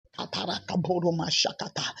Karakaboro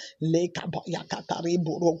mashakata. Lekabaya katari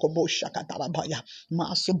borokobo shakatarabaya.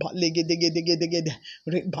 Masuba legedegedegede.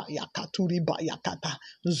 Rebaya katuri bayakata.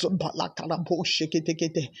 Zobala karabo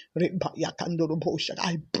sheketekete. Rebaya kandorobo shak.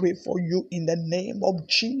 I pray for you in the name of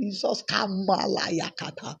Jesus.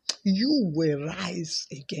 Kamalayakata. You will rise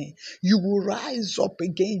again. You will rise up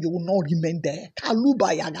again. You will not remain there.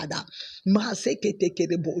 Kalubayagada.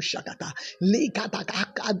 Maseketekerebo shakata.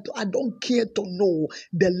 I don't care to know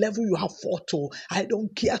the level you have fought to. I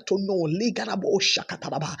don't care to know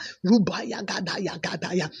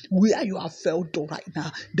where you have felt to right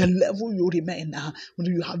now, the level you remain now,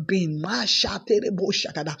 you have been. But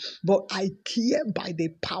I care by the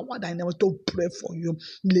power that I never to pray for you,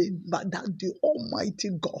 that the Almighty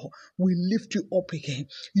God will lift you up again.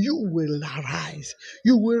 You will arise.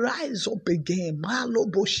 You will rise up again.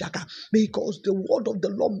 Because the word of the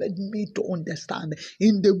Lord made me to understand.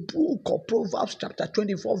 In the book of Proverbs chapter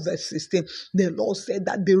 24 verse 16, the Lord said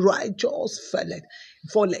that the righteous falleth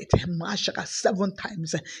 7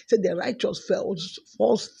 times. Said the righteous falls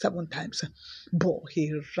 7 times, but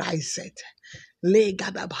he riseth.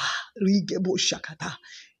 Legadaba rigebo shakata.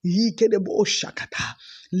 Yikedebo shakata.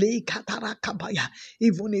 Lekatara kabaya.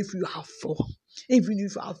 Even if you have fallen, even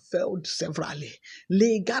if you have failed severally,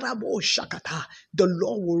 legarabo shakata, the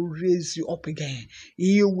Lord will raise you up again.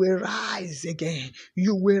 You will rise again.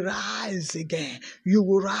 You will rise again. You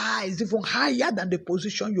will rise even higher than the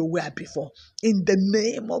position you were before. In the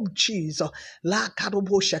name of Jesus. La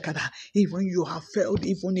karobo shakata. Even you have failed,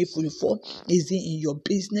 even if you fall, is it in your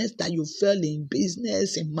business that you fail in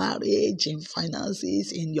business, in marriage, in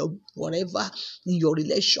finances, in your whatever, in your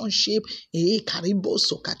relationship, karibo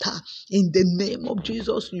sokata. In the name of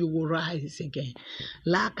Jesus, you will rise again.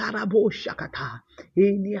 La karabo shakata.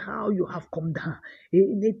 Anyhow you have come down,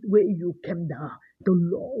 any way you came down, the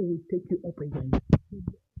Lord will take you up again.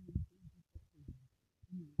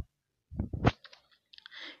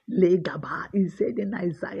 Legaba, he said in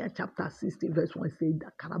Isaiah chapter 60 verse 1, say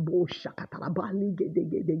that karabo shakataraba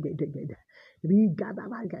ligedegedegedegede. He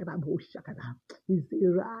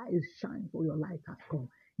said, rise, shine, for your light has come.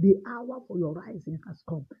 The hour for your rising has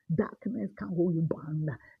come. Darkness can't hold you bound.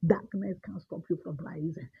 Darkness can't stop you from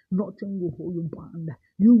rising. Nothing will hold you bound.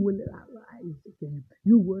 You will arise again.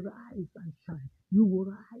 You will rise and shine. You will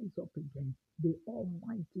rise up again. The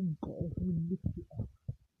Almighty God will lift you up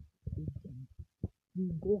again. You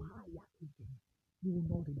will go higher again. You will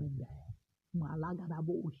not remain there.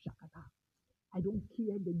 Malagadabo shakata. I don't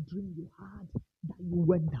care the dream you had that you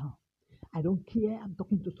went down. I don't care. I'm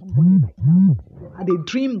talking to somebody right now. You had a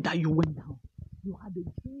dream that you went down. You had a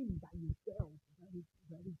dream that you fell very,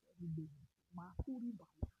 very, very low.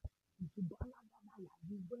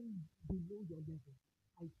 You went below your level.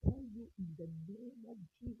 I tell you in the name of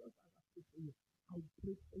Jesus, as I pray for you, I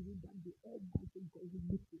pray for you that the Almighty God will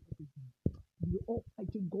lift you up again. The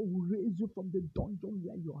Almighty God will raise you from the dungeon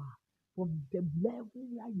where you are, from the level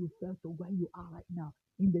where you fell to where you are right now.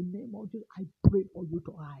 In the name of Jesus, I pray for you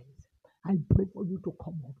to rise. I pray for you to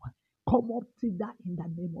come up. Come up to that in the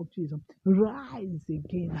name of Jesus. Rise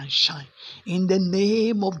again and shine in the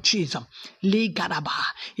name of Jesus.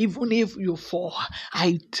 Even if you fall,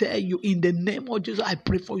 I tell you in the name of Jesus, I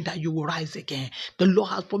pray for you that you will rise again. The Lord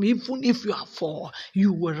has promised, even if you have fall,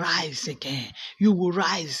 you will rise again. You will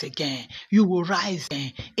rise again. You will rise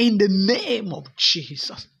again in the name of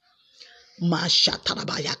Jesus.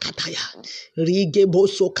 Mashatarabaya kataya,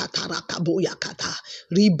 rigeboso katarakaboya kata,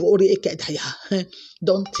 ribore ketaya.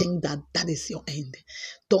 Don't think that that is your end.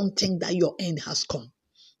 Don't think that your end has come.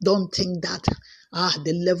 Don't think that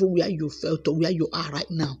the level where you fell to where you are right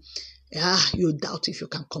now, you doubt if you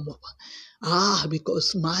can come up.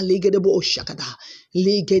 Because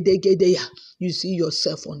you see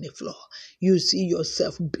yourself on the floor. You see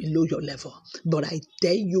yourself below your level. But I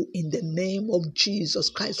tell you in the name of Jesus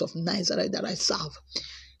Christ of Nazareth that I serve,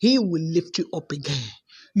 He will lift you up again.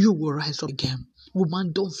 You will rise up again.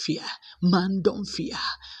 Woman, don't fear. Man, don't fear.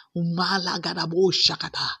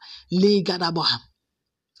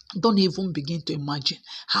 Don't even begin to imagine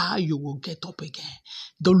how you will get up again.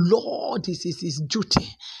 The Lord is his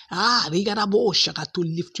duty. To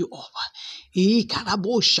lift you up. He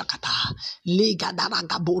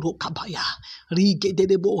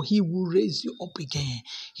will raise you up again.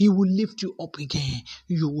 He will lift you up again.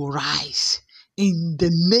 You will rise. In the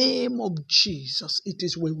name of Jesus, it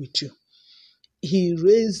is well with you. He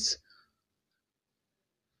raised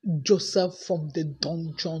Joseph from the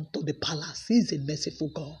dungeon to the palace. He is a merciful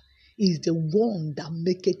God. He is the one that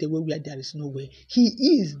maketh a way where there is no way. He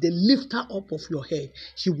is the lifter up of your head.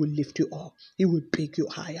 He will lift you up. He will pick you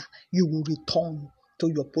higher. You will return to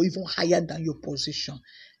your even higher than your position.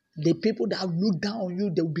 The people that look down on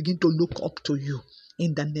you, they will begin to look up to you.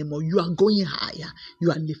 In the name of, you are going higher.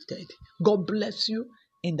 You are lifted. God bless you.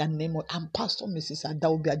 In the name of, I'm Pastor Mrs.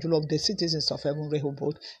 Adaobi Ajulo of the Citizens of Heaven,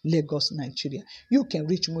 Rehoboth, Lagos, Nigeria. You can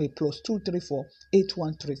reach me at +234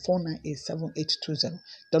 813 498 7820.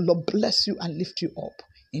 The Lord bless you and lift you up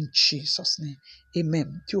in Jesus' name.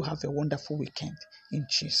 Amen. You have a wonderful weekend in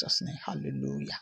Jesus' name. Hallelujah.